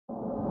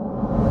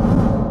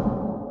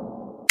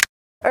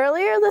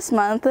Earlier this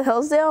month, the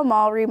Hillsdale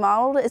Mall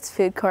remodeled its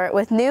food court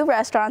with new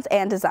restaurants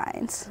and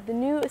designs. The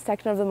new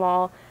section of the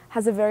mall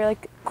has a very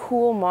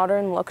cool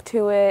modern look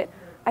to it.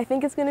 I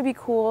think it's going to be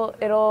cool.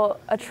 It'll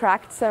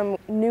attract some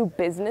new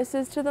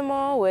businesses to the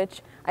mall,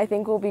 which I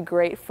think will be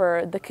great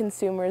for the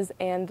consumers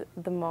and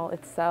the mall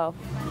itself.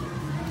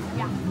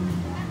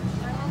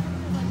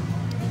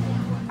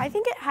 I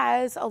think it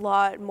has a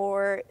lot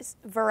more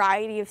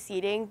variety of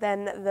seating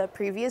than the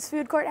previous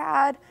food court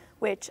had,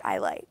 which I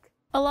like.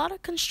 A lot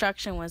of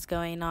construction was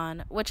going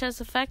on, which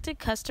has affected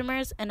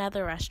customers and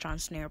other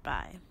restaurants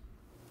nearby.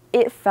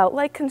 It felt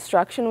like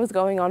construction was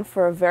going on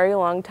for a very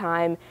long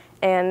time,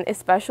 and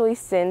especially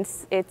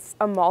since it's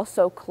a mall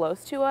so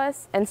close to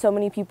us and so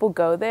many people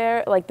go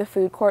there, the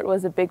food court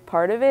was a big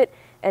part of it,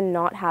 and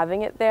not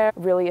having it there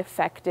really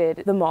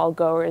affected the mall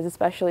goers,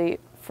 especially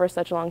for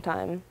such a long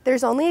time.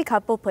 There's only a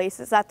couple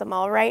places at the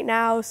mall right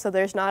now, so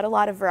there's not a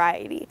lot of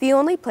variety. The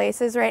only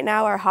places right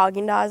now are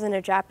Haagen-Dazs and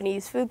a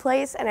Japanese food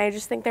place, and I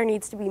just think there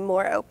needs to be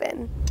more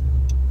open.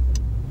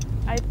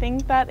 I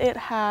think that it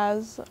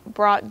has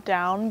brought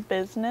down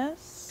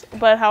business,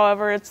 but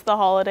however, it's the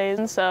holidays,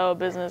 and so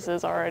business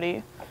is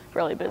already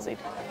really busy.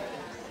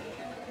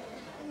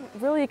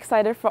 Really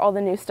excited for all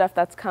the new stuff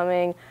that's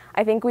coming.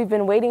 I think we've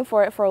been waiting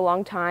for it for a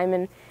long time,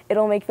 and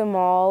it'll make the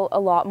mall a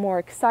lot more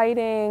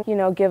exciting,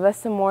 give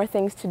us some more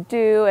things to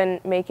do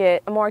and make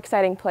it a more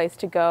exciting place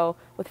to go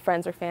with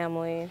friends or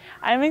family.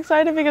 I'm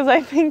excited because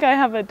I think I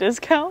have a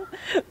discount,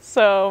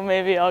 so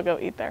maybe I'll go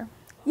eat there.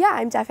 Yeah,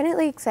 I'm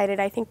definitely excited.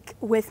 I think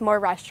with more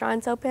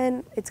restaurants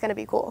open, it's going to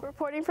be cool.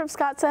 Reporting from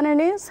Scott Center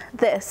News,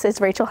 this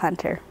is Rachel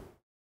Hunter.